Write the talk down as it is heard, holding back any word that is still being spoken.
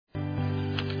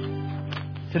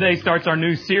Today starts our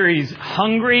new series,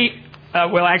 Hungry.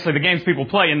 Actually, the games people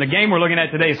play. And the game we're looking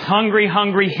at today is Hungry,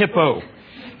 Hungry Hippo.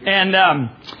 And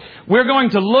we're going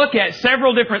to look at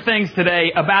several different things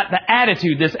today about the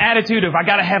attitude. This attitude of, I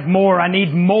got to have more, I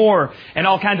need more, and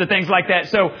all kinds of things like that.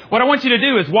 So what I want you to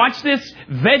do is watch this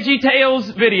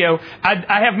VeggieTales video.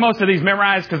 I have most of these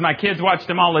memorized because my kids watch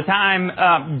them all the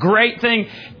time. Great thing.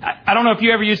 I don't know if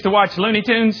you ever used to watch Looney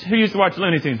Tunes. Who used to watch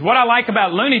Looney Tunes? What I like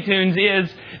about Looney Tunes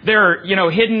is there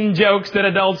are, hidden jokes that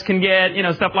adults can get,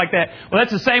 stuff like that. Well,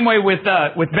 that's the same way with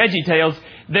VeggieTales.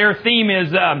 Their theme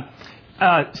is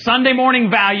Sunday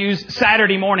morning values,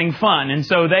 Saturday morning fun. And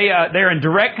so they're in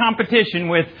direct competition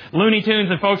with Looney Tunes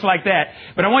and folks like that.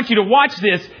 But I want you to watch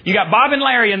this. You got Bob and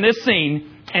Larry in this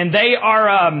scene, and they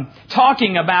are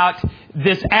talking about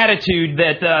this attitude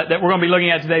that we're going to be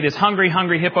looking at today, this hungry,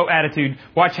 hungry hippo attitude.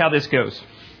 Watch how this goes.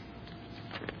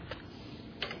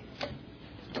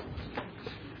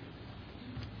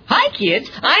 Hi, kids.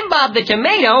 I'm Bob the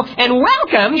Tomato, and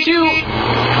welcome to...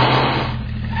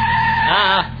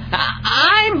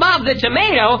 I'm Bob the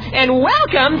Tomato, and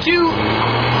welcome to...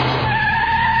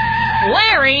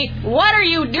 Larry, what are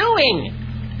you doing?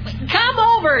 Come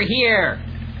over here.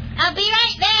 I'll be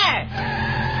right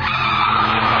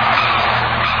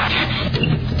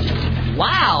there.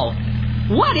 Wow.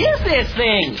 What is this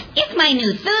thing? It's my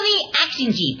new Suzy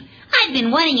action Jeep. I've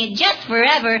been wanting it just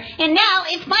forever, and now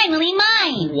it's finally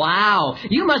mine. Wow.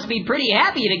 You must be pretty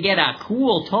happy to get a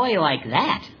cool toy like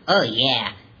that. Oh,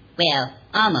 yeah. Well,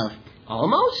 almost.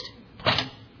 Almost?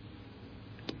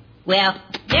 Well,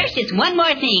 there's just one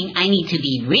more thing I need to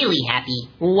be really happy.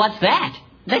 What's that?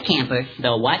 The camper.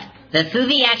 The what? The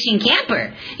Suzy Action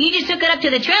Camper. You just hook it up to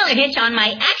the trailer hitch on my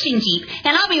Action Jeep,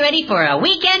 and I'll be ready for a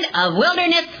weekend of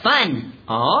wilderness fun.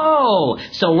 Oh,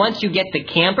 so once you get the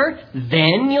camper,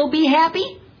 then you'll be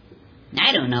happy?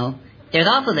 I don't know. There's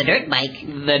also the dirt bike.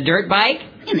 The dirt bike?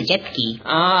 And the jet ski.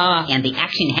 And the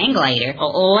action hang glider.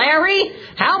 Larry,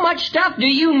 how much stuff do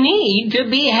you need to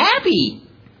be happy?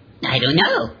 I don't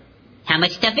know. How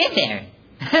much stuff is there?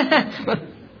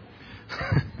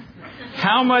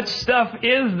 How much stuff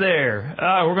is there?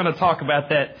 We're going to talk about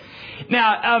that.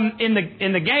 Now, in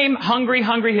the game Hungry,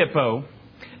 Hungry Hippo,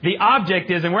 the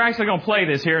object is, and we're actually going to play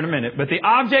this here in a minute, but the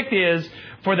object is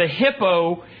for the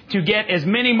hippo to get as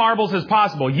many marbles as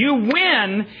possible. You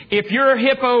win if your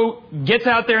hippo gets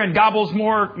out there and gobbles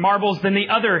more marbles than the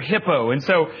other hippo. And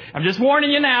so I'm just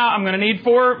warning you now, I'm going to need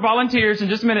 4 volunteers in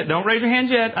just a minute. Don't raise your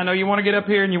hands yet. I know you want to get up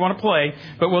here and you want to play,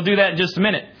 but we'll do that in just a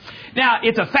minute. Now,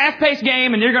 it's a fast-paced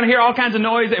game, and you're going to hear all kinds of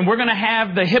noise, and we're going to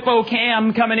have the hippo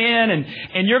cam coming in,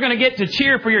 and you're going to get to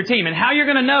cheer for your team. And how you're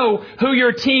going to know who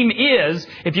your team is,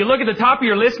 if you look at the top of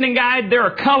your listening guide, there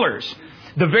are colors.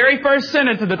 The very first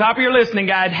sentence at the top of your listening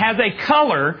guide has a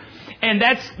color, and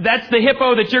that's the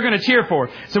hippo that you're going to cheer for.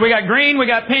 So we got green, we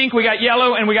got pink, we got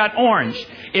yellow, and we got orange.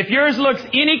 If yours looks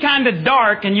any kind of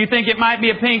dark and you think it might be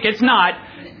a pink, it's not.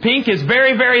 Pink is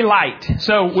very, very light.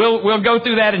 So we'll go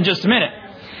through that in just a minute.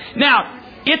 Now,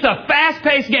 it's a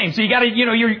fast-paced game, so you got to,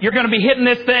 you're going to be hitting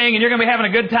this thing and you're going to be having a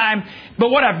good time. But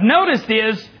what I've noticed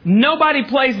is nobody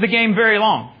plays the game very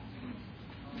long.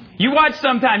 You watch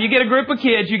sometime, you get a group of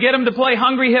kids, you get them to play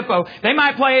Hungry Hippo. They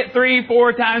might play it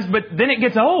 3-4 times, but then it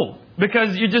gets old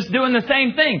because you're just doing the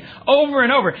same thing over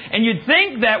and over. And you'd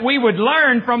think that we would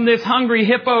learn from this Hungry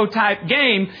Hippo type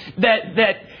game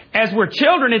that as we're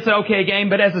children, it's an okay game,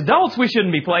 but as adults, we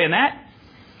shouldn't be playing that.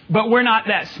 But we're not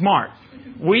that smart.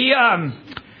 We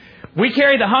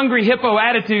carry the hungry hippo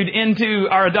attitude into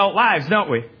our adult lives, don't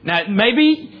we? Now,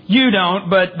 maybe you don't,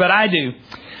 but I do.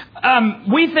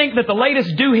 We think that the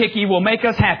latest doohickey will make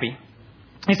us happy.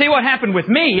 You see what happened with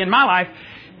me in my life?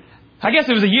 I guess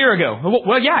it was a year ago.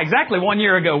 Well, yeah, exactly 1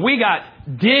 year ago. We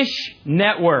got Dish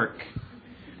Network.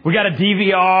 We got a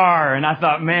DVR, and I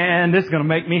thought, man, this is going to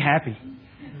make me happy.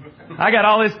 I got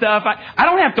all this stuff. I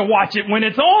don't have to watch it when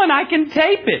it's on. I can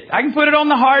tape it. I can put it on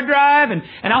the hard drive, and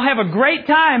I'll have a great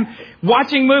time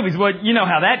watching movies. Well, you know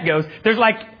how that goes. There's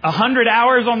like 100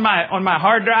 hours on my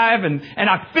hard drive, and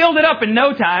I filled it up in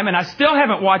no time, and I still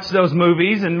haven't watched those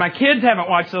movies, and my kids haven't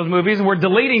watched those movies, and we're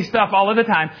deleting stuff all of the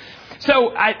time.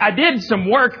 So I did some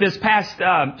work this past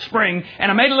spring,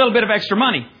 and I made a little bit of extra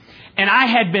money. And I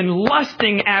had been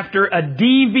lusting after a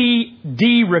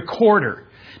DVD recorder.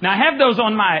 Now, I have those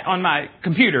on my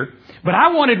computer, but I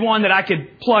wanted one that I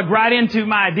could plug right into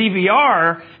my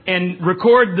DVR and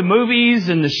record the movies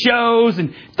and the shows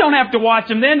and don't have to watch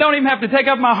them then, don't even have to take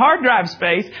up my hard drive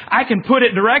space. I can put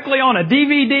it directly on a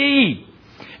DVD.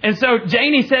 And so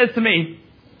Janie says to me,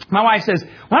 my wife says,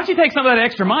 why don't you take some of that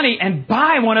extra money and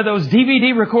buy one of those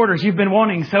DVD recorders you've been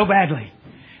wanting so badly?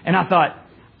 And I thought,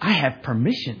 I have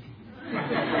permission.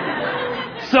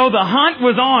 So the hunt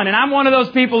was on, and I'm one of those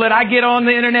people that I get on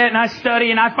the internet and I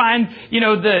study and I find,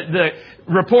 the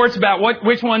reports about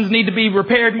which ones need to be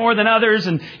repaired more than others,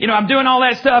 and, I'm doing all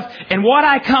that stuff. And what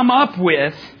I come up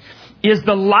with is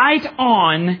the light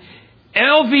on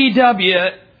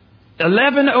LVW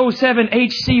 1107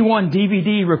 HC1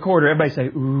 DVD recorder. Everybody say,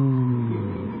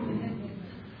 ooh.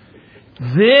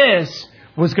 This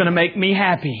was going to make me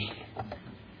happy.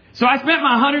 So I spent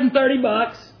my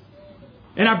 $130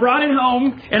 and I brought it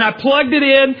home and I plugged it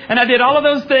in and I did all of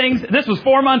those things. This was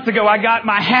 4 months ago. I got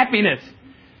my happiness.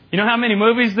 You know how many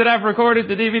movies that I've recorded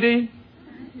to DVD?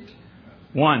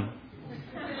 1.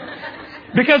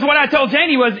 Because what I told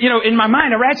Janie was, in my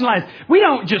mind I rationalized, we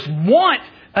don't just want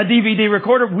a DVD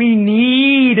recorder. We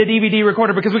need a DVD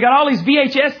recorder because we got all these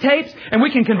VHS tapes and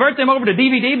we can convert them over to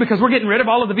DVD because we're getting rid of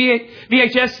all of the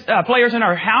VHS players in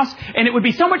our house, and it would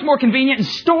be so much more convenient, and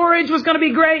storage was going to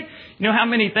be great. You know how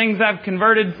many things I've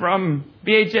converted from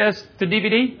VHS to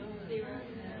DVD?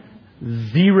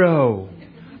 0.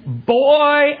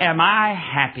 Boy, am I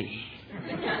happy.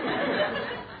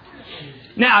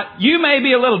 Now, you may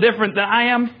be a little different than I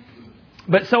am.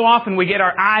 But so often we get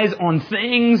our eyes on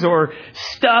things or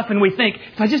stuff and we think,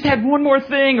 if I just had one more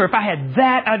thing or if I had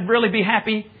that, I'd really be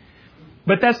happy.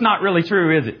 But that's not really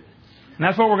true, is it? And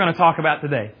that's what we're going to talk about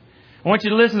today. I want you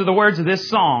to listen to the words of this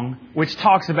song, which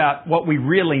talks about what we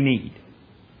really need.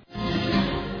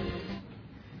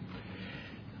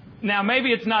 Now,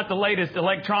 maybe it's not the latest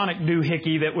electronic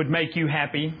doohickey that would make you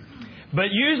happy,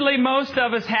 but usually most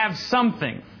of us have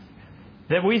something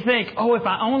that we think, oh, if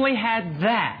I only had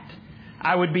that,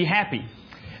 I would be happy.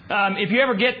 If you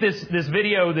ever get this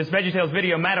video, this VeggieTales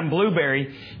video, Madame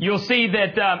Blueberry, you'll see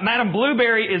that Madame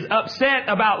Blueberry is upset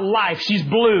about life. She's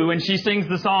blue, and she sings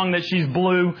the song that she's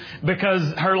blue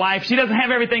because her life, she doesn't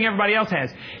have everything everybody else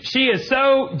has. She is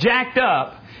so jacked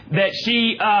up that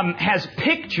she has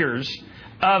pictures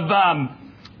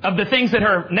of the things that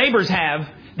her neighbors have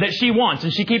that she wants,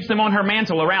 and she keeps them on her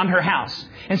mantle around her house.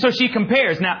 And so she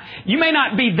compares. Now, you may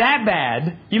not be that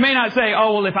bad. You may not say,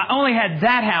 oh, well, if I only had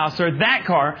that house or that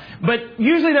car. But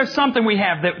usually there's something we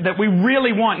have that we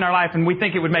really want in our life and we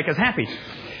think it would make us happy.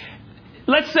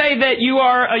 Let's say that you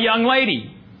are a young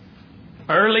lady,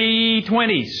 early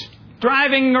 20s,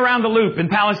 driving around the loop in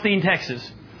Palestine, Texas.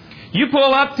 You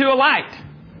pull up to a light,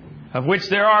 of which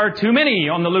there are too many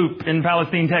on the loop in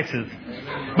Palestine, Texas.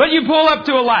 But you pull up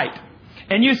to a light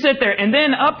and you sit there, and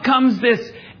then up comes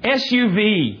this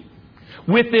SUV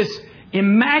with this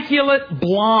immaculate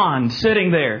blonde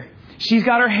sitting there. She's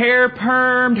got her hair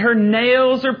permed, her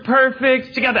nails are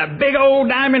perfect, she got that big old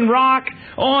diamond rock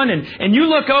on, and you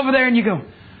look over there and you go,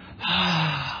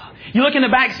 ah. You look in the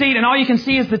back seat and all you can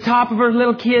see is the top of her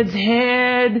little kid's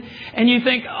head, and you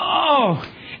think, oh,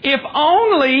 if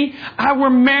only I were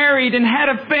married and had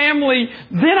a family,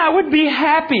 then I would be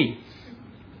happy.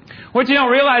 What you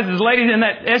don't realize is the lady in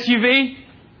that SUV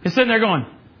is sitting there going,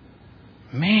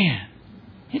 man,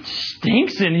 it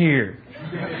stinks in here.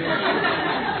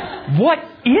 What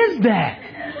is that?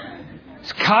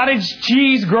 It's cottage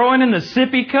cheese growing in the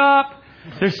sippy cup.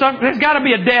 There's got to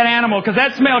be a dead animal because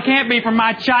that smell can't be from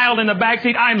my child in the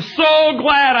backseat. I'm so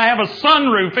glad I have a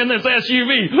sunroof in this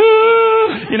SUV.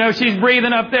 She's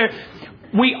breathing up there.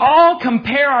 We all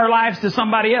compare our lives to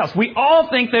somebody else. We all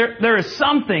think there is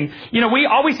something. We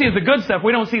always see the good stuff.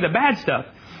 We don't see the bad stuff.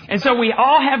 And so we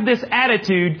all have this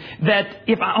attitude that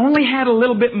if I only had a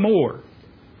little bit more.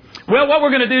 Well, what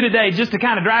we're going to do today, just to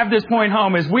kind of drive this point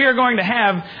home, is we are going to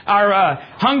have our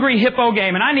Hungry Hippo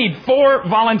game. And I need 4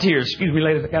 volunteers. Excuse me,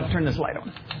 ladies, I've got to turn this light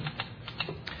on.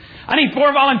 I need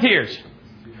 4 volunteers.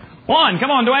 1, come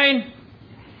on, Dwayne.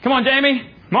 Come on, Jamie,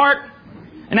 Mark,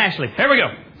 and Ashley. Here we go.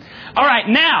 All right,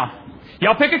 now,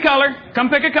 y'all pick a color. Come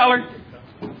pick a color.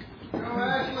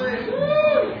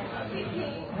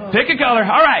 Pick a color.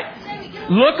 All right.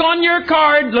 Look on your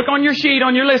card. Look on your sheet,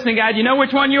 on your listening guide. You know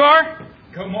which one you are?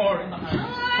 Come on.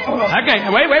 Okay,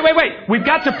 wait. We've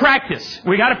got to practice.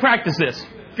 We got to practice this.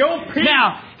 Go, Pete.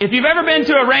 Now, if you've ever been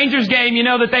to a Rangers game, you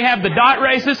know that they have the dot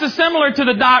race. This is similar to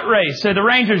the dot race at the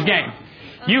Rangers game.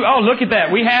 Look at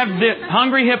that. We have the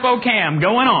Hungry Hippo cam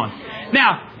going on.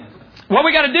 Now, what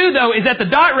we got to do, though, is at the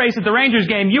dot race at the Rangers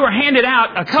game, you are handed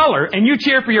out a color, and you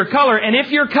cheer for your color. And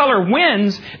if your color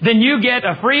wins, then you get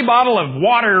a free bottle of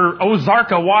water,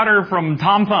 Ozarka water from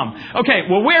Tom Thumb. Okay,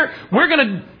 well, we're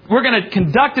going to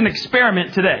conduct an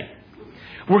experiment today.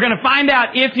 We're going to find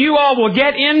out if you all will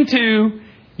get into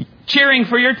cheering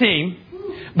for your team.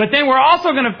 But then we're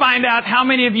also going to find out how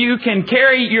many of you can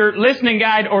carry your listening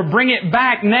guide or bring it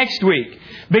back next week.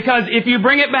 Because if you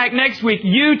bring it back next week,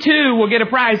 you too will get a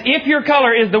prize if your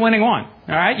color is the winning one.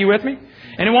 All right, you with me?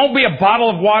 And it won't be a bottle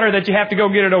of water that you have to go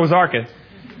get at Ozarka.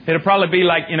 It'll probably be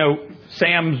like,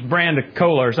 Sam's brand of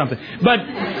cola or something. But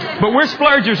we're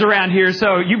splurgers around here,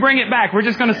 so you bring it back. We're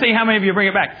just going to see how many of you bring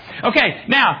it back. Okay,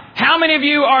 now, how many of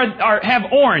you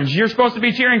have orange? You're supposed to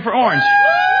be cheering for orange.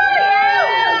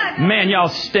 Man, y'all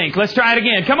stink. Let's try it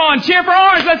again. Come on, cheer for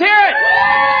orange. Let's hear it.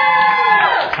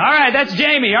 All right, that's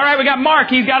Jamie. All right, we got Mark.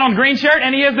 He's got on green shirt,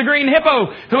 and he has the green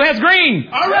hippo. Who has green?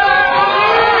 All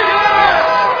right.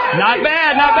 Not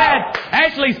bad, not bad.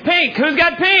 Ashley's pink. Who's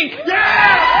got pink?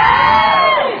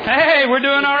 Yeah! Hey, we're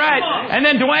doing all right. And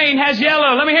then Dwayne has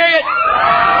yellow. Let me hear it.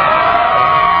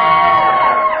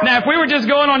 Now, if we were just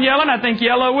going on yellow, I think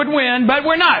yellow would win, but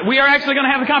we're not. We are actually going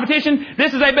to have a competition.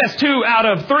 This is a best 2 out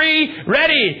of 3.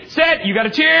 Ready, set, you got to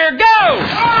cheer, go!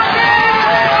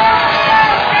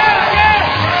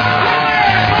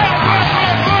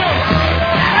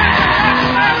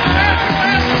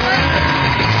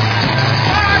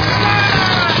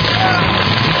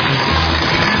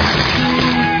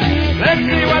 Let's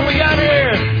see what we got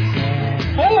here.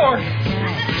 4.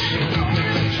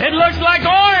 It looks like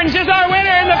orange is our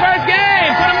winner in the first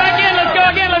game. Put them back in. Let's go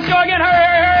again. Let's go again. Hurry,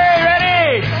 hurry, hurry.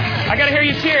 Ready? I got to hear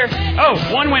you cheer. Oh,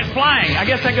 one went flying. I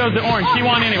guess that goes to orange. She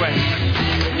won anyway.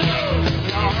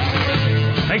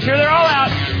 Make sure they're all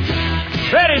out.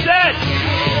 Ready, set.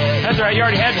 That's right. You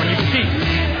already had one. You can cheat.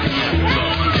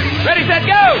 Ready, set,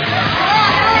 go.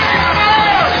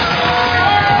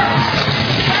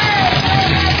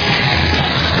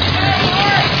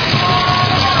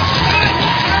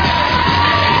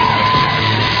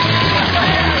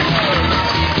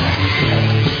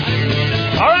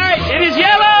 It is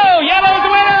yellow! Yellow is the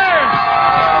winner!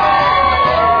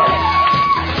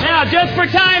 Now, just for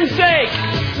time's sake,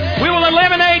 we will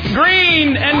eliminate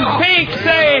green and pink.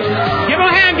 Say, give them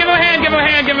a hand, give them a hand, give them a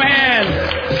hand, give them a hand.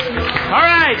 All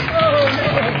right.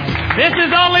 This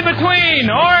is only between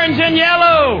orange and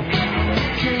yellow.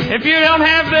 If you don't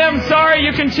have them, sorry,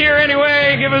 you can cheer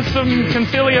anyway. Give us some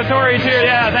conciliatory cheer.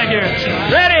 Yeah, thank you.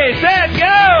 Ready, set,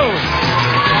 go!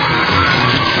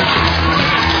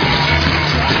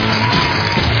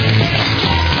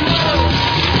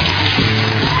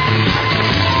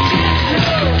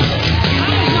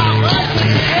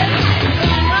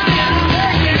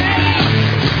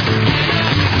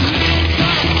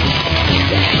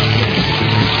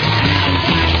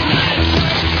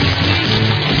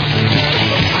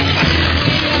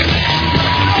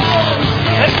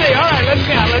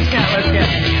 Let's count.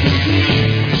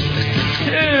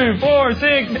 2, 4, 6,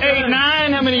 8,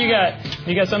 9. How many you got?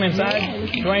 You got some inside?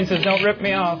 Dwayne says, don't rip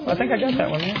me off. I think I got that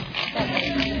one, man.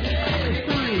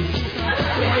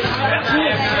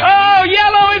 Oh,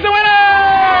 yellow is the winner!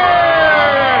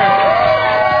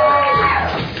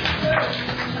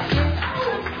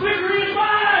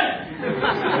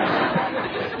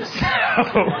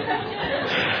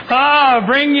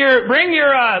 Bring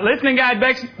your listening guide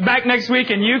back next week,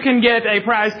 and you can get a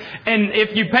prize. And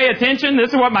if you pay attention, this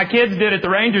is what my kids did at the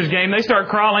Rangers game. They start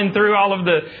crawling through all of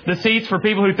the seats for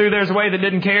people who threw theirs away that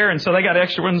didn't care, and so they got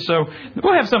extra ones. So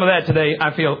we'll have some of that today,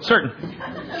 I feel certain.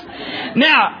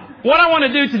 Now, what I want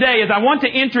to do today is I want to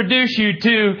introduce you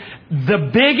to the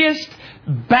biggest,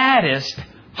 baddest,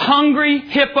 hungry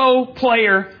hippo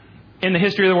player in the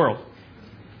history of the world.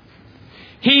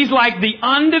 He's like the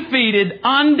undefeated,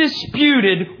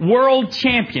 undisputed world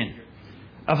champion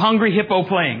of hungry hippo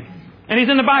playing. And he's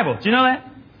in the Bible. Did you know that?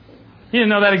 You didn't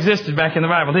know that existed back in the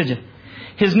Bible, did you?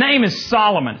 His name is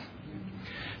Solomon.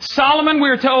 Solomon,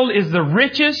 we're told, is the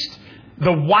richest,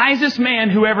 the wisest man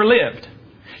who ever lived.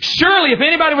 Surely, if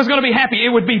anybody was going to be happy, it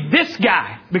would be this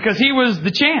guy, because he was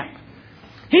the champ.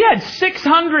 He had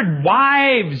 600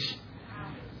 wives.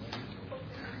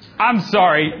 I'm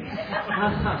sorry.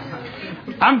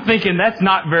 I'm thinking that's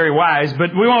not very wise,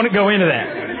 but we won't go into that.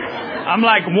 I'm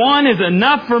like, one is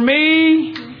enough for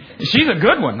me. She's a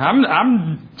good one. I'm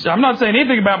not saying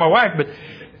anything about my wife, but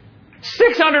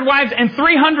 600 wives and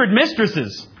 300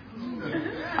 mistresses.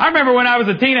 I remember when I was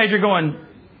a teenager going,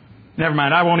 never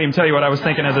mind, I won't even tell you what I was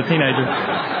thinking as a teenager.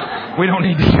 We don't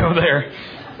need to go there.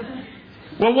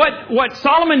 Well, what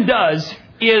Solomon does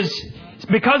is,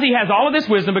 because he has all of this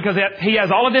wisdom, because he has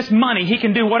all of this money, he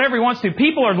can do whatever he wants to.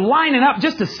 People are lining up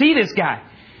just to see this guy.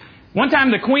 One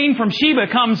time the queen from Sheba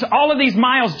comes all of these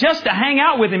miles just to hang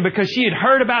out with him because she had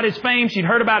heard about his fame, she'd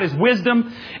heard about his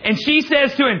wisdom. And she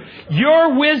says to him,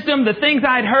 your wisdom, the things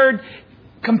I'd heard,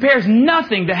 compares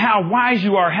nothing to how wise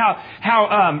you are,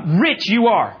 how rich you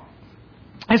are.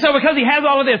 And so because he has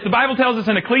all of this, the Bible tells us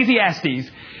in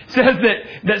Ecclesiastes, says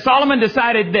that Solomon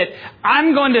decided that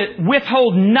I'm going to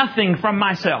withhold nothing from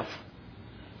myself.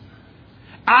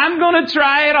 I'm going to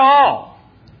try it all.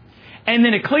 And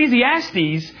then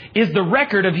Ecclesiastes is the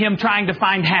record of him trying to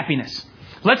find happiness.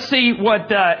 Let's see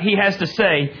what he has to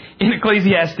say in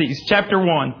Ecclesiastes chapter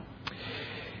 1.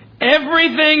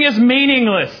 Everything is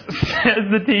meaningless, says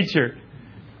the teacher.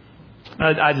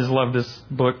 I just love this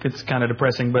book. It's kind of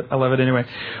depressing, but I love it anyway.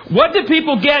 What do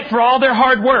people get for all their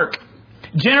hard work?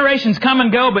 Generations come and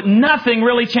go, but nothing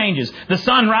really changes. The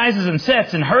sun rises and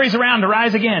sets and hurries around to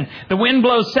rise again. The wind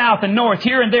blows south and north,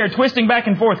 here and there, twisting back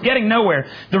and forth, getting nowhere.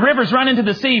 The rivers run into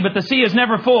the sea, but the sea is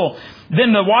never full.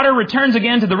 Then the water returns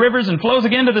again to the rivers and flows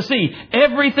again to the sea.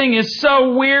 Everything is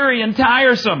so weary and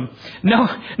tiresome. No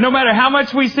matter how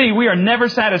much we see, we are never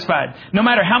satisfied. No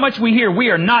matter how much we hear, we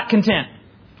are not content.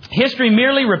 History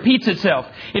merely repeats itself.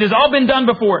 It has all been done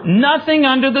before. Nothing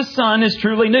under the sun is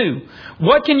truly new.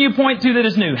 What can you point to that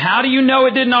is new? How do you know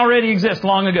it didn't already exist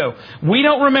long ago? We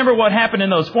don't remember what happened in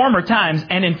those former times,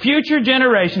 and in future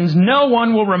generations, no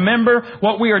one will remember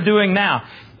what we are doing now.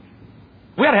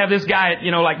 We ought to have this guy at,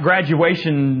 like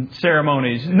graduation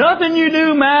ceremonies. Nothing you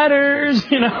do matters,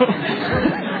 He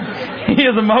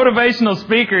is a motivational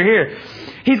speaker here.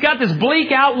 He's got this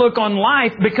bleak outlook on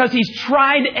life because he's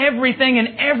tried everything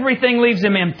and everything leaves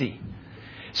him empty.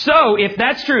 So, if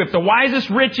that's true, if the wisest,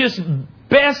 richest,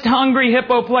 best hungry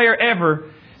hippo player ever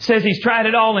says he's tried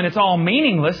it all and it's all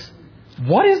meaningless,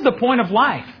 what is the point of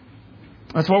life?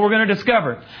 That's what we're going to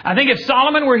discover. I think if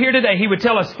Solomon were here today, he would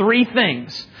tell us three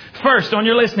things. First, on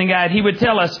your listening guide, he would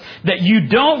tell us that you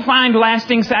don't find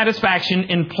lasting satisfaction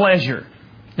in pleasure.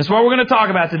 That's what we're going to talk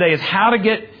about today, is how to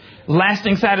get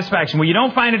lasting satisfaction. Well, you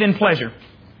don't find it in pleasure.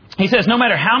 He says, no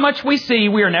matter how much we see,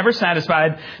 we are never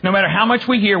satisfied. No matter how much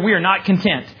we hear, we are not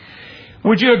content.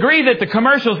 Would you agree that the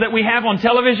commercials that we have on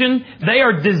television, they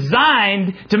are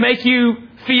designed to make you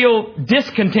feel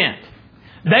discontent?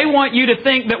 They want you to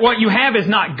think that what you have is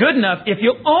not good enough. If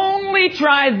you only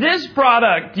try this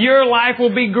product, your life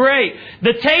will be great.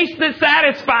 The taste that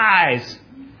satisfies.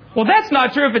 Well, that's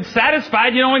not true. If it's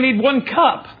satisfied, you only need one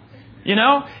cup.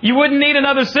 You wouldn't need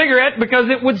another cigarette because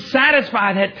it would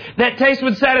satisfy that taste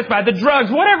would satisfy. The drugs,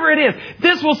 whatever it is,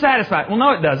 this will satisfy. Well,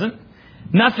 no, it doesn't.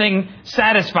 Nothing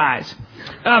satisfies.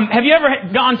 Have you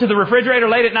ever gone to the refrigerator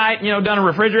late at night, done a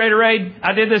refrigerator raid?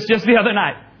 I did this just the other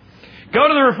night. Go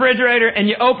to the refrigerator and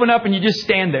you open up and you just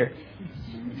stand there.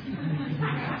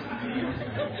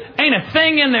 Ain't a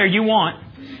thing in there you want.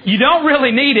 You don't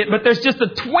really need it, but there's just a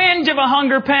twinge of a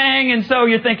hunger pang, and so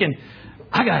you're thinking,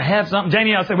 I got to have something.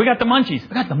 Janie will say, we got the munchies.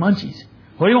 I got the munchies.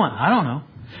 What do you want? I don't know.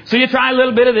 So you try a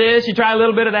little bit of this, you try a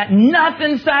little bit of that.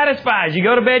 Nothing satisfies. You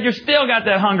go to bed, you're still got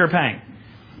that hunger pang.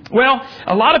 Well,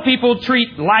 a lot of people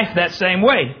treat life that same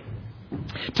way.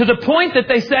 To the point that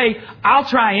they say, I'll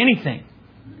try anything.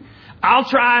 I'll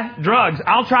try drugs.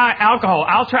 I'll try alcohol.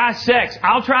 I'll try sex.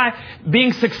 I'll try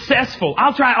being successful.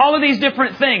 I'll try all of these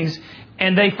different things.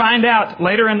 And they find out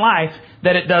later in life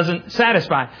that it doesn't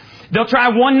satisfy. They'll try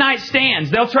one-night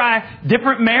stands. They'll try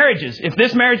different marriages. If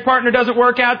this marriage partner doesn't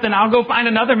work out, then I'll go find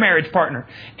another marriage partner.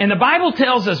 And the Bible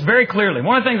tells us very clearly,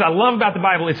 one of the things I love about the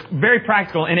Bible, it's very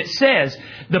practical, and it says,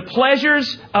 the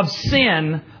pleasures of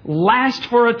sin last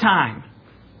for a time.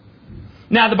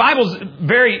 Now, the Bible's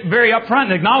very, very upfront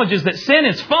and acknowledges that sin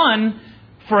is fun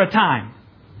for a time,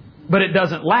 but it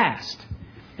doesn't last.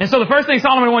 And so the first thing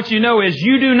Solomon wants you to know is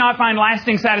you do not find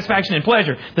lasting satisfaction in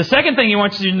pleasure. The second thing he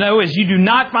wants you to know is you do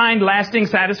not find lasting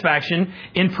satisfaction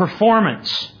in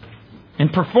performance. In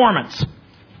performance.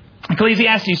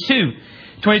 Ecclesiastes 2,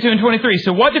 22 and 23.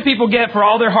 So what do people get for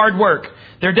all their hard work?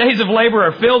 Their days of labor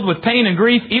are filled with pain and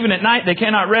grief. Even at night they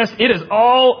cannot rest. It is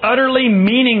all utterly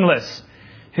meaningless.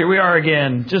 Here we are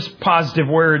again. Just positive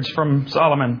words from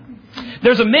Solomon.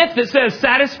 There's a myth that says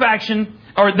satisfaction,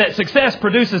 or that success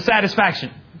produces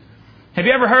satisfaction. Have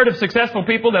you ever heard of successful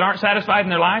people that aren't satisfied in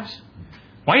their lives?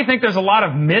 Why do you think there's a lot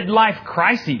of midlife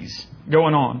crises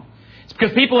going on? It's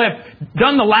because people have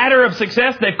done the ladder of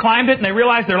success, they've climbed it, and they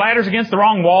realize their ladder's against the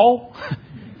wrong wall.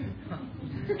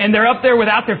 And they're up there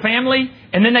without their family,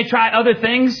 and then they try other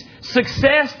things.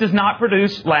 Success does not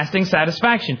produce lasting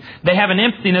satisfaction. They have an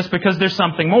emptiness because there's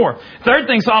something more. Third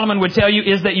thing Solomon would tell you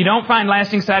is that you don't find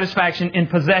lasting satisfaction in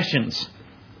possessions.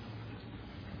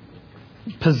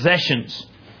 Possessions.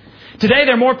 Today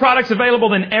there are more products available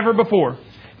than ever before.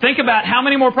 Think about how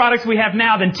many more products we have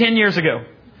now than 10 years ago.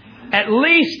 At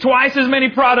least twice as many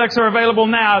products are available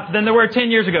now than there were 10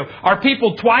 years ago. Are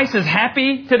people twice as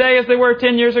happy today as they were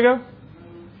 10 years ago?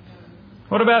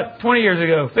 What about 20 years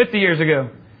ago, 50 years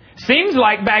ago? Seems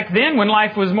like back then when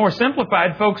life was more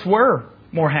simplified, folks were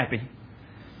more happy.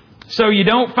 So you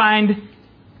don't find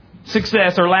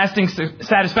success or lasting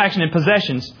satisfaction in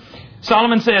possessions.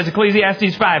 Solomon says,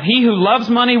 Ecclesiastes 5, he who loves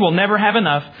money will never have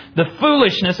enough. The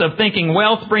foolishness of thinking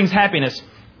wealth brings happiness.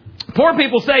 Poor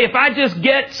people say, if I just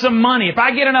get some money, if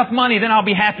I get enough money, then I'll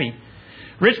be happy.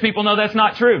 Rich people know that's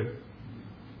not true.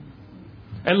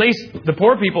 At least the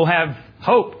poor people have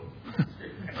hope.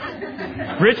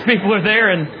 Rich people are there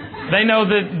and they know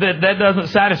that doesn't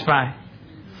satisfy.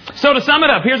 So to sum it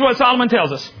up, here's what Solomon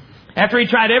tells us. After he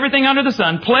tried everything under the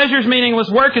sun, pleasure is meaningless,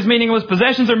 work is meaningless,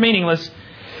 possessions are meaningless.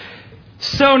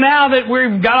 So now that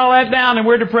we've got all that down and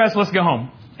we're depressed, let's go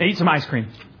home. Eat some ice cream.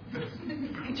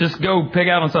 Just go pig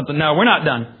out on something. No, we're not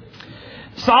done.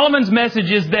 Solomon's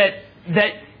message is that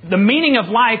the meaning of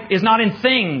life is not in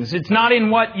things. It's not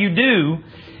in what you do.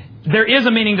 There is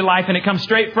a meaning to life, and it comes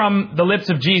straight from the lips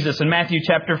of Jesus in Matthew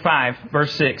chapter 5,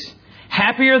 verse 6.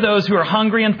 Happy are those who are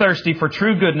hungry and thirsty for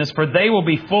true goodness, for they will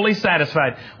be fully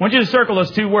satisfied. I want you to circle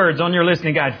those two words on your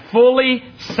listening guide. Fully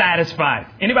satisfied.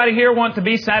 Anybody here want to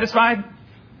be satisfied?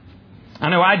 I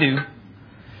know I do.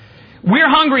 We're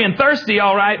hungry and thirsty,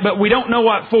 all right, but we don't know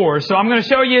what for. So I'm going to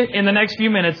show you in the next few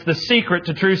minutes the secret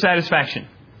to true satisfaction.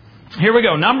 Here we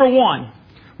go. Number 1,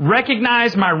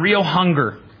 recognize my real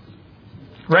hunger.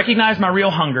 Recognize my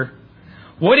real hunger.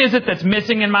 What is it that's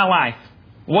missing in my life?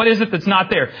 What is it that's not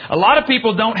there? A lot of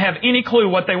people don't have any clue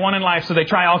what they want in life, so they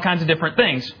try all kinds of different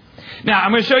things. Now,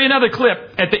 I'm going to show you another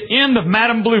clip at the end of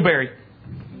Madame Blueberry.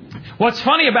 What's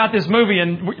funny about this movie,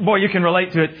 and boy, you can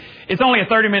relate to it, it's only a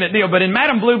 30-minute deal, but in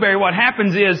Madame Blueberry, what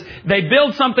happens is they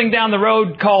build something down the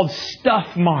road called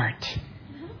Stuff Mart.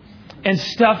 And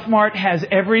Stuff Mart has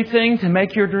everything to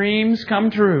make your dreams come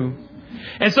true.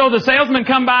 And so the salesmen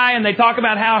come by and they talk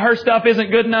about how her stuff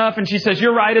isn't good enough. And she says,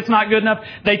 you're right, it's not good enough.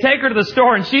 They take her to the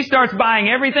store and she starts buying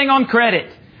everything on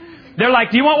credit. They're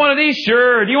like, do you want one of these?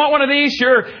 Sure. Do you want one of these?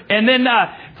 Sure. And then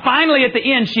finally at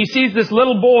the end, she sees this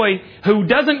little boy who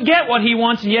doesn't get what he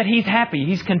wants, and yet he's happy.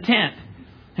 He's content.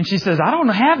 And she says, I don't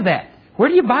have that. Where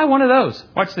do you buy one of those?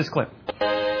 Watch this clip.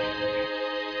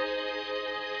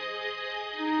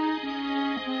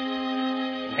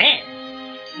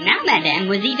 Now Madame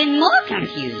was even more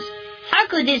confused. How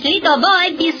could this little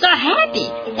boy be so happy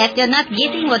after not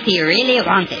getting what he really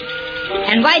wanted?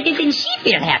 And why didn't she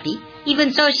feel happy,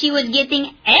 even though she was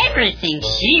getting everything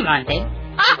she wanted?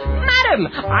 Madam,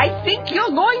 I think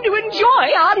you're going to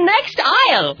enjoy our next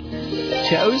aisle.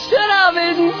 Toaster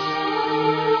ovens.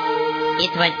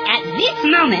 It was at this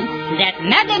moment that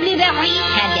Madame Blueberry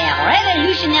had a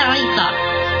revolutionary thought.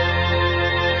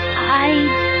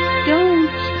 I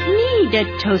don't need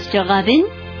a toaster oven.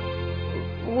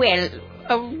 Well,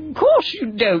 of course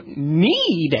you don't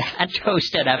need a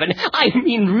toaster oven. I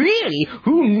mean, really,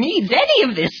 who needs any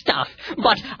of this stuff?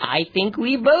 But I think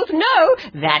we both know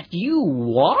that you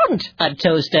want a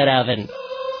toaster oven.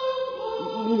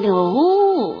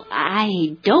 No,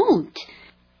 I don't.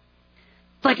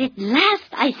 But at last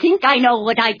I think I know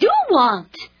what I do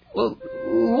want. Well,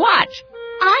 what?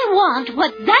 I want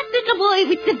what that little boy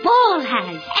with the ball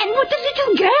has, and what the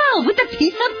little girl with the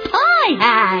piece of pie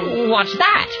has. What's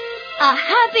that? A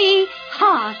happy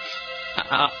heart.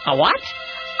 A what?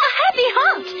 A happy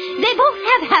heart. They both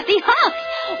have happy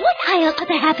hearts. What aisle are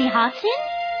the happy hearts in?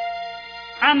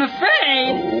 I'm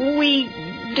afraid we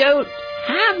don't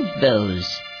have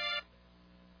those.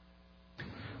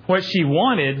 What she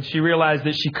wanted, she realized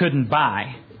that she couldn't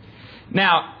buy.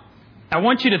 Now, I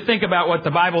want you to think about what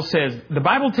the Bible says. The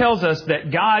Bible tells us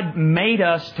that God made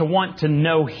us to want to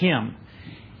know Him.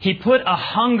 He put a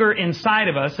hunger inside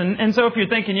of us. And so if you're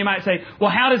thinking, you might say, well,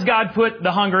 how does God put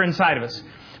the hunger inside of us?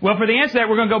 Well, for the answer to that,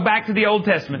 we're going to go back to the Old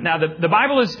Testament. Now, the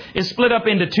Bible is split up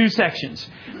into two sections.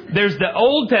 There's the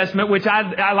Old Testament, which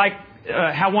I like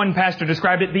how one pastor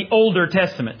described it, the Older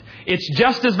Testament. It's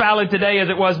just as valid today as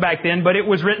it was back then, but it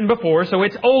was written before, so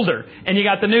it's older. And you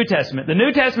got the New Testament. The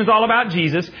New Testament is all about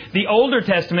Jesus. The Older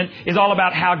Testament is all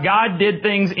about how God did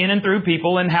things in and through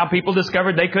people and how people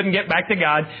discovered they couldn't get back to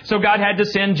God. So God had to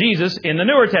send Jesus in the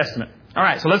Newer Testament. All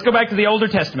right, so let's go back to the Older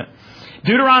Testament.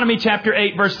 Deuteronomy chapter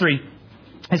 8, verse 3.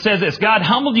 It says this, God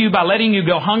humbled you by letting you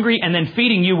go hungry and then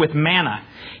feeding you with manna.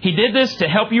 He did this to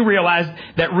help you realize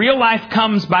that real life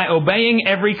comes by obeying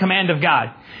every command of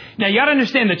God. Now, you got to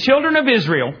understand, the children of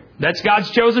Israel, that's God's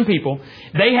chosen people,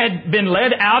 they had been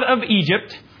led out of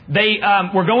Egypt. They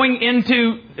were going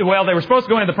into, they were supposed to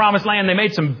go into the Promised Land. They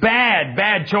made some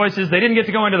bad choices. They didn't get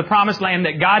to go into the Promised Land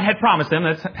that God had promised them.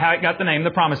 That's how it got the name, the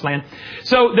Promised Land.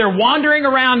 So they're wandering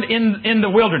around in the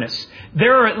wilderness.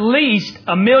 There are at least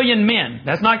 1 million men.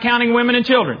 That's not counting women and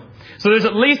children. So there's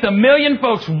at least 1 million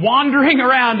folks wandering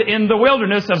around in the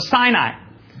wilderness of Sinai.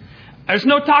 There's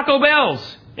no Taco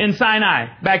Bells in Sinai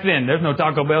back then. There's no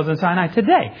Taco Bells in Sinai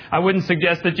today. I wouldn't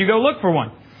suggest that you go look for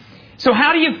one. So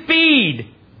how do you feed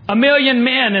 1 million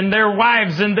men and their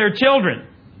wives and their children?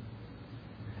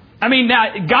 I mean,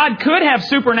 now, God could have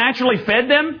supernaturally fed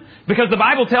them, because the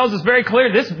Bible tells us very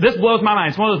clear, this blows my mind.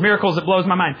 It's one of those miracles that blows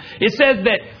my mind. It says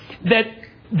that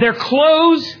their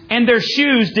clothes and their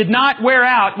shoes did not wear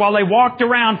out while they walked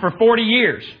around for 40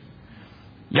 years.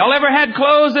 Y'all ever had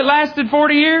clothes that lasted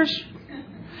 40 years?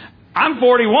 I'm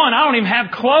 41. I don't even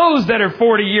have clothes that are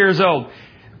 40 years old.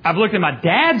 I've looked in my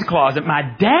dad's closet. My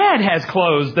dad has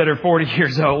clothes that are 40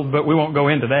 years old, but we won't go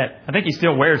into that. I think he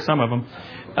still wears some of them.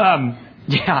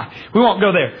 We won't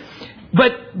go there.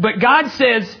 But God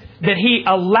says that He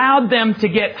allowed them to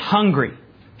get hungry.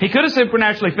 He could have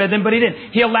supernaturally fed them, but He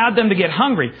didn't. He allowed them to get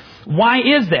hungry. Why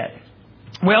is that?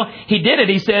 Well, He did it,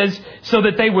 He says, so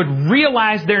that they would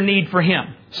realize their need for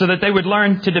Him, so that they would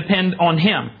learn to depend on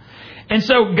Him. And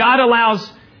so God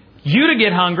allows you to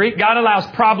get hungry. God allows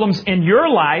problems in your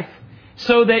life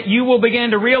so that you will begin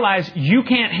to realize you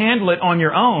can't handle it on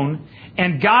your own,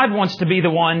 and God wants to be the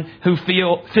one who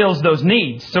fills those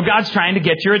needs. So God's trying to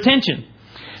get your attention.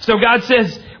 So God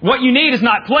says, what you need is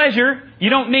not pleasure. You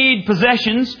don't need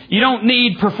possessions. You don't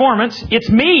need performance. It's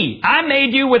me. I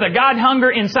made you with a God hunger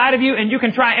inside of you, and you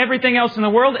can try everything else in the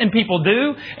world, and people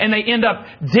do, and they end up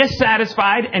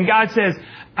dissatisfied. And God says,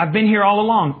 I've been here all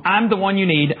along. I'm the one you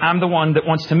need. I'm the one that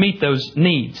wants to meet those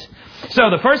needs. So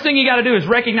the first thing you got to do is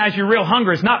recognize your real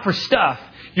hunger is not for stuff.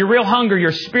 Your real hunger,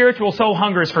 your spiritual soul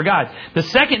hunger is for God. The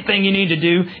second thing you need to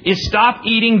do is stop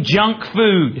eating junk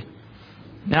food.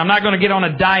 Now, I'm not going to get on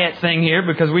a diet thing here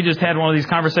because we just had one of these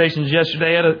conversations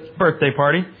yesterday at a birthday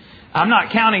party. I'm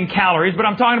not counting calories, but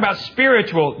I'm talking about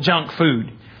spiritual junk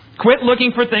food. Quit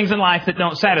looking for things in life that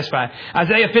don't satisfy.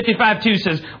 Isaiah 55:2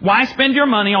 says, why spend your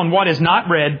money on what is not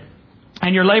bread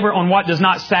and your labor on what does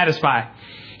not satisfy?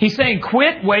 He's saying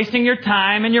quit wasting your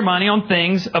time and your money on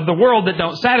things of the world that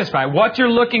don't satisfy. What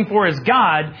you're looking for is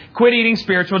God. Quit eating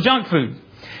spiritual junk food.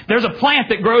 There's a plant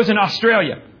that grows in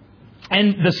Australia,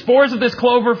 and the spores of this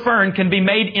clover fern can be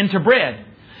made into bread.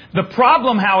 The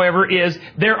problem, however, is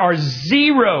there are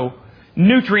 0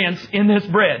 nutrients in this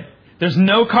bread. There's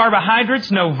no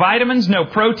carbohydrates, no vitamins, no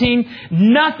protein,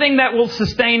 nothing that will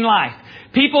sustain life.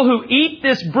 People who eat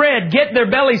this bread get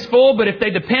their bellies full, but if they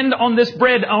depend on this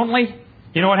bread only,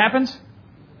 you know what happens?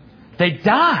 They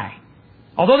die.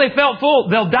 Although they felt full,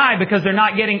 they'll die because they're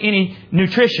not getting any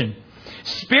nutrition.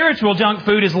 Spiritual junk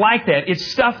food is like that. It's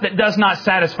stuff that does not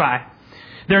satisfy.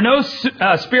 There are no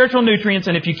spiritual nutrients,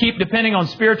 and if you keep depending on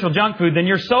spiritual junk food, then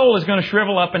your soul is going to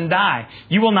shrivel up and die.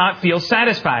 You will not feel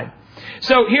satisfied.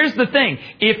 So here's the thing.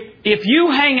 If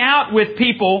you hang out with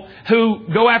people who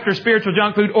go after spiritual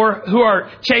junk food or who are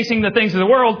chasing the things of the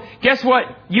world, guess what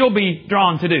you'll be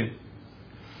drawn to do?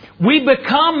 We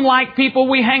become like people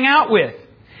we hang out with.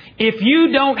 If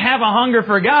you don't have a hunger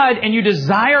for God and you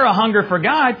desire a hunger for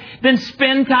God, then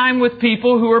spend time with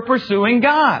people who are pursuing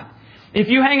God. If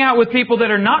you hang out with people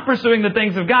that are not pursuing the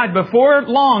things of God, before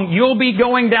long, you'll be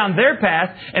going down their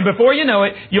path. And before you know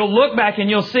it, you'll look back and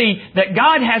you'll see that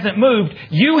God hasn't moved.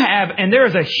 You have, and there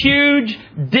is a huge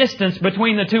distance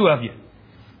between the two of you.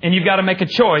 And you've got to make a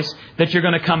choice that you're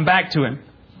going to come back to Him.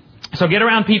 So get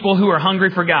around people who are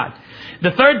hungry for God.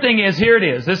 The third thing is, here it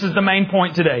is. This is the main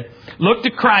point today. Look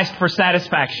to Christ for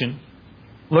satisfaction.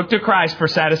 Look to Christ for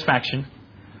satisfaction.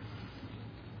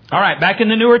 All right, back in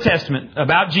the Newer Testament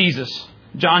about Jesus.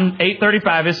 John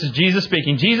 8:35, this is Jesus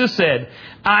speaking. Jesus said,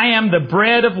 I am the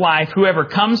bread of life. Whoever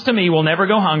comes to me will never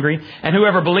go hungry, and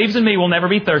whoever believes in me will never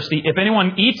be thirsty. If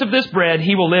anyone eats of this bread,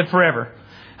 he will live forever.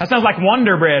 That sounds like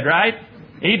Wonder Bread, right?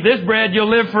 Eat this bread, you'll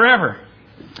live forever.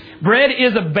 Bread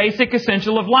is a basic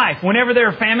essential of life. Whenever there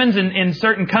are famines in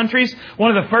certain countries,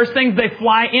 one of the first things they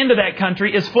fly into that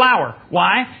country is flour.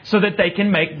 Why? So that they can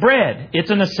make bread.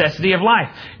 It's a necessity of life.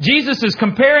 Jesus is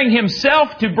comparing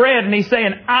Himself to bread, and He's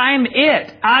saying, I'm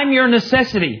it. I'm your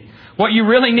necessity. What you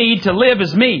really need to live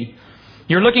is me.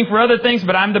 You're looking for other things,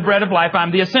 but I'm the bread of life.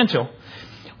 I'm the essential.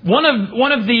 One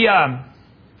of the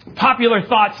popular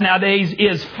thoughts nowadays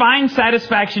is find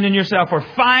satisfaction in yourself or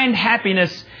find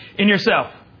happiness in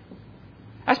yourself.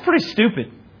 That's pretty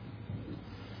stupid.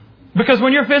 Because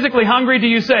when you're physically hungry, do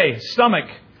you say, stomach,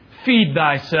 feed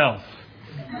thyself?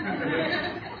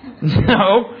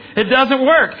 No, it doesn't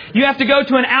work. You have to go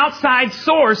to an outside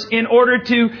source in order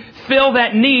to fill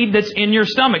that need that's in your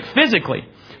stomach physically.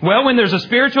 Well, when there's a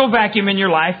spiritual vacuum in your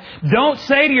life, don't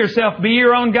say to yourself, be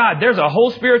your own God. There's a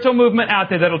whole spiritual movement out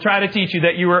there that'll try to teach you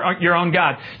that you are your own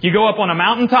God. You go up on a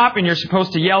mountaintop and you're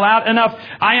supposed to yell out enough,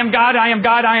 I am God, I am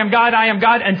God, I am God, I am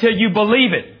God, until you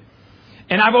believe it.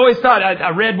 And I've always thought, I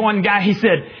read one guy, he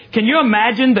said, can you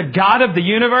imagine the God of the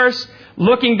universe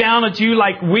looking down at you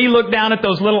like we look down at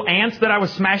those little ants that I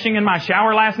was smashing in my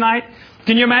shower last night?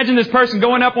 Can you imagine this person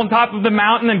going up on top of the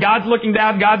mountain and God's looking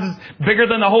down, God's bigger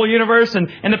than the whole universe, and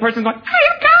the person's going, I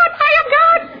am God, I am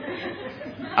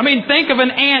God. I mean, think of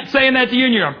an ant saying that to you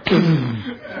and you're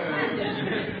going,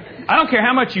 I don't care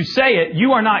how much you say it,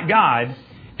 you are not God,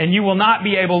 and you will not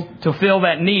be able to fill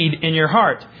that need in your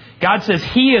heart. God says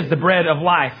He is the bread of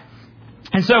life.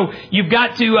 And so you've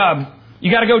got to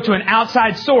go to an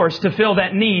outside source to fill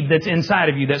that need that's inside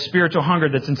of you, that spiritual hunger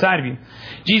that's inside of you.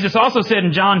 Jesus also said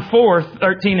in John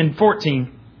 4:13 and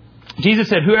 14, Jesus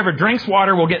said, whoever drinks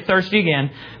water will get thirsty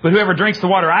again, but whoever drinks the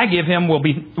water I give him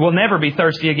will never be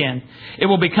thirsty again. It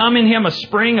will become in him a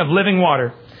spring of living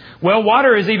water. Well,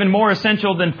 water is even more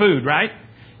essential than food, right?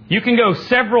 You can go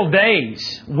several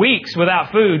days, weeks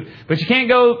without food, but you can't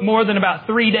go more than about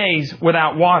 3 days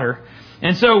without water.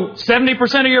 And so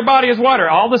 70% of your body is water.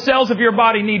 All the cells of your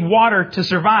body need water to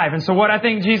survive. And so what I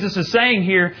think Jesus is saying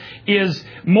here is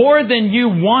more than you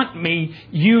want me,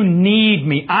 you need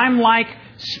me. I'm like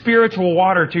spiritual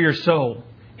water to your soul,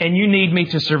 and you need me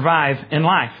to survive in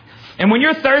life. And when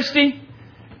you're thirsty,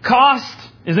 cost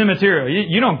is immaterial.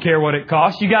 You don't care what it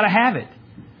costs. You got to have it.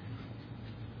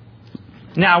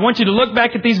 Now, I want you to look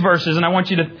back at these verses, and I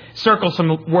want you to circle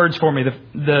some words for me.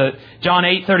 The John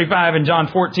 8:35 and John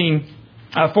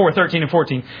 4:13 and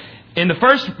 14. In the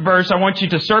first verse, I want you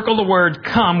to circle the word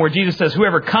come, where Jesus says,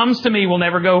 whoever comes to me will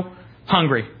never go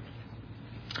hungry.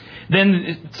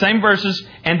 Then, same verses,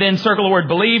 and then circle the word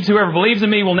believes. Whoever believes in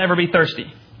me will never be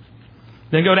thirsty.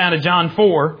 Then go down to John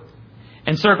 4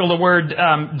 and circle the word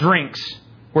drinks,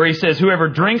 where he says, whoever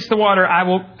drinks the water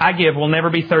I give will never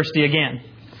be thirsty again.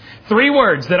 3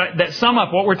 words that sum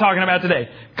up what we're talking about today.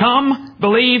 Come,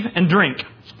 believe, and drink.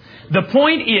 The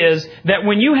point is that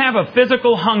when you have a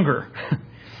physical hunger,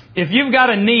 if you've got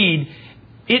a need,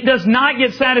 it does not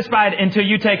get satisfied until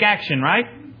you take action, right?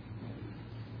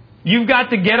 You've got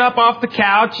to get up off the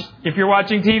couch if you're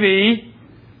watching TV.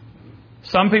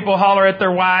 Some people holler at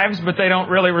their wives, but they don't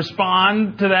really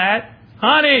respond to that.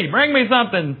 Honey, bring me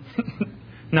something.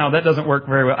 No, that doesn't work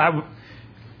very well.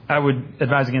 I would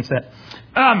advise against that.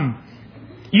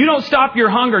 You don't stop your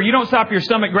hunger. You don't stop your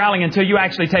stomach growling until you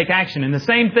actually take action. And the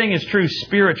same thing is true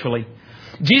spiritually.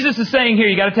 Jesus is saying here,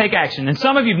 you got to take action. And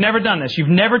some of you have never done this. You've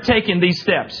never taken these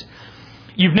steps.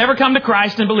 You've never come to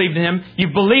Christ and believed in Him.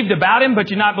 You've believed about Him, but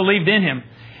you've not believed in Him.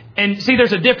 And see,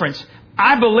 there's a difference.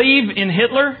 I believe in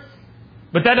Hitler,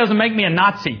 but that doesn't make me a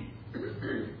Nazi.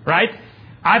 Right?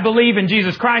 I believe in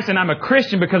Jesus Christ, and I'm a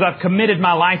Christian because I've committed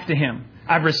my life to Him.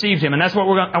 I've received Him, and that's what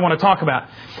I want to talk about.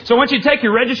 So I want you to take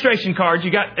your registration card.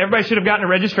 Everybody should have gotten a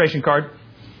registration card.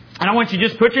 And I want you to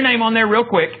just put your name on there real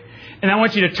quick, and I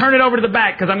want you to turn it over to the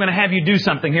back because I'm going to have you do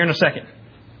something here in a second.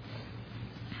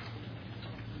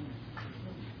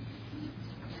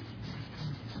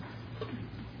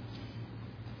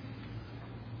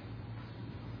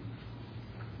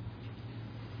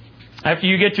 After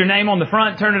you get your name on the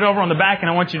front, turn it over on the back, and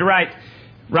I want you to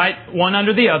write one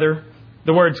under the other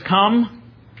the words come,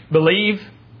 believe,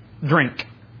 drink.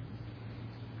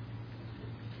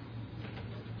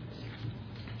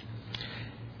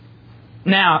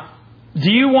 Now,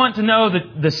 do you want to know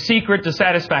the secret to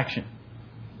satisfaction?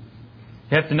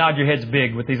 You have to nod your heads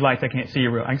big with these lights. I can't see you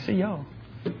real. I can see y'all.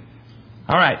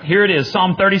 All right, here it is.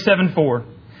 Psalm 37:4.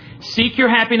 Seek your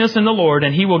happiness in the Lord,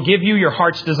 and He will give you your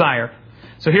heart's desire.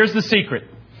 So here's the secret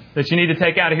that you need to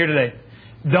take out of here today.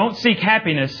 Don't seek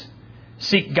happiness,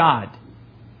 seek God.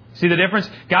 See the difference?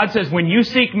 God says, when you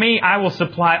seek me, I will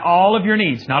supply all of your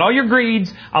needs. Not all your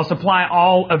greeds, I'll supply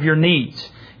all of your needs.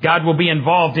 God will be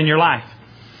involved in your life.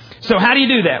 So how do you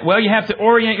do that? Well, you have to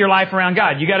orient your life around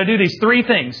God. You got to do these 3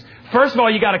 things. First of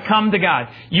all, you got to come to God.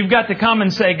 You've got to come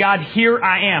and say, God, here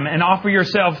I am, and offer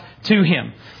yourself to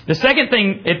Him. The second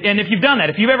thing, and if you've done that,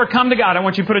 if you've ever come to God, I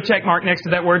want you to put a check mark next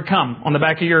to that word come on the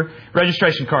back of your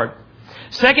registration card.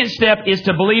 Second step is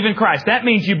to believe in Christ. That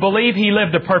means you believe He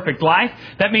lived a perfect life.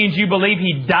 That means you believe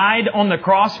He died on the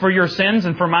cross for your sins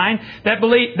and for mine. That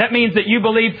means that you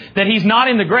believe that He's not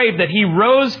in the grave, that He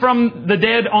rose from the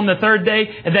dead on the 3rd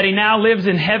day, and that He now lives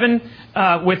in heaven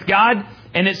with God.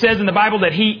 And it says in the Bible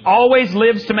that He always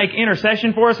lives to make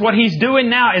intercession for us. What He's doing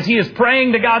now is He is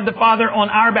praying to God the Father on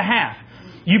our behalf.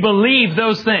 You believe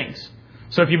those things.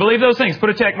 So if you believe those things, put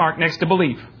a check mark next to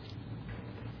believe.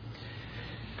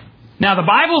 Now, the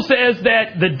Bible says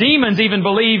that the demons even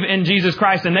believe in Jesus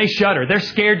Christ and they shudder. They're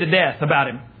scared to death about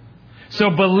Him.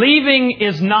 So believing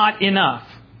is not enough.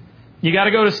 You got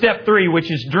to go to step 3,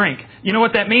 which is drink. You know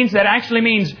what that means? That actually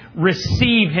means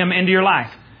receive Him into your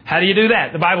life. How do you do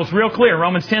that? The Bible's real clear.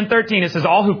 Romans 10:13, it says,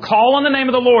 all who call on the name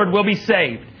of the Lord will be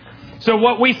saved. So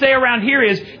what we say around here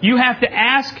is you have to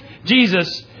ask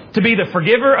Jesus to be the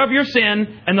forgiver of your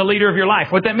sin and the leader of your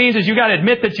life. What that means is you got to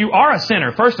admit that you are a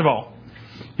sinner, first of all.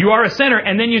 You are a sinner,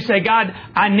 and then you say, God,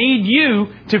 I need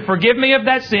you to forgive me of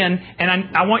that sin,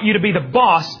 and I want you to be the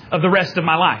boss of the rest of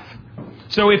my life.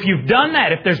 So if you've done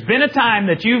that, if there's been a time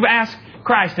that you've asked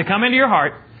Christ to come into your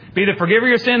heart, be the forgiver of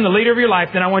your sin, the leader of your life,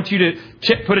 then I want you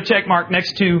to put a check mark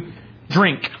next to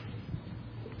drink.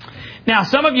 Now,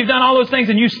 some of you have done all those things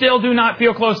and you still do not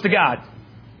feel close to God.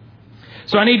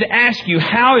 So I need to ask you,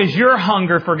 how is your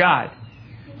hunger for God?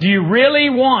 Do you really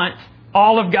want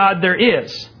all of God there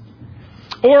is?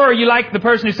 Or are you like the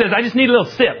person who says, I just need a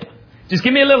little sip. Just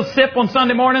give me a little sip on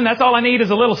Sunday morning. That's all I need is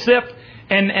a little sip,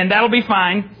 and that'll be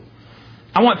fine.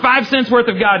 I want 5 cents worth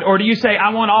of God. Or do you say, I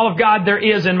want all of God there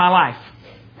is in my life?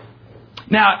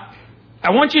 Now,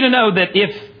 I want you to know that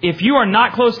if you are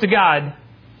not close to God,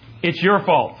 it's your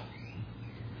fault.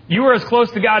 You are as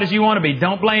close to God as you want to be.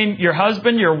 Don't blame your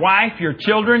husband, your wife, your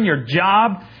children, your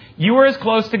job. You are as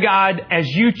close to God as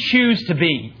you choose to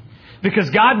be.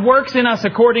 Because God works in us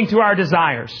according to our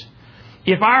desires.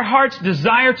 If our hearts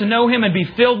desire to know Him and be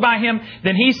filled by Him,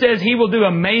 then He says He will do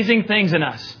amazing things in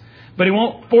us. But He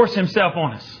won't force Himself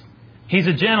on us. He's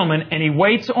a gentleman, and He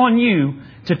waits on you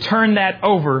to turn that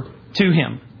over to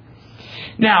Him.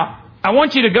 Now, I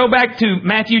want you to go back to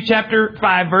Matthew chapter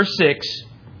 5, verse 6.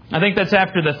 I think that's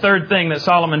after the third thing that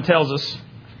Solomon tells us.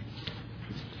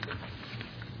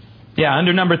 Yeah,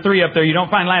 under number 3 up there, you don't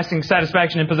find lasting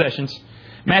satisfaction in possessions.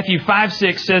 Matthew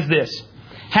 5:6 says this,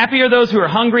 happy are those who are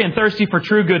hungry and thirsty for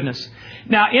true goodness.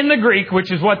 Now, in the Greek,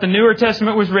 which is what the Newer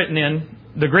Testament was written in,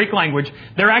 the Greek language,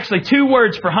 there are actually 2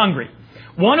 words for hungry.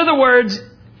 One of the words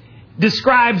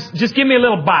describes, just give me a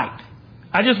little bite.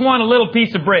 I just want a little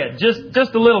piece of bread, just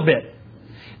a little bit.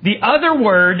 The other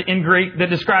word in Greek that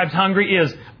describes hungry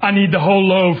is, I need the whole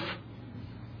loaf.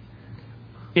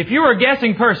 If you were a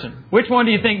guessing person, which one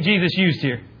do you think Jesus used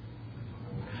here?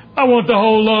 I want the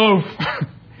whole loaf.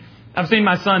 I've seen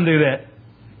my son do that.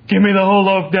 Give me the whole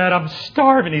loaf, Dad. I'm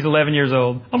starving. He's 11 years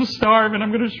old. I'm starving.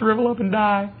 I'm going to shrivel up and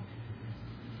die.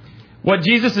 What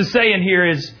Jesus is saying here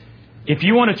is, if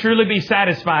you want to truly be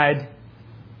satisfied,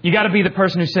 you got to be the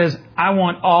person who says, I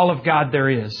want all of God there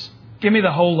is. Give me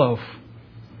the whole loaf.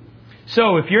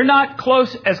 So if you're not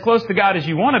as close to God as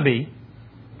you want to be,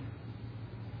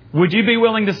 would you be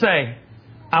willing to say,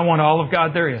 I want all of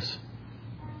God there is?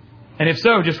 And if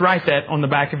so, just write that on the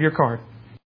back of your card.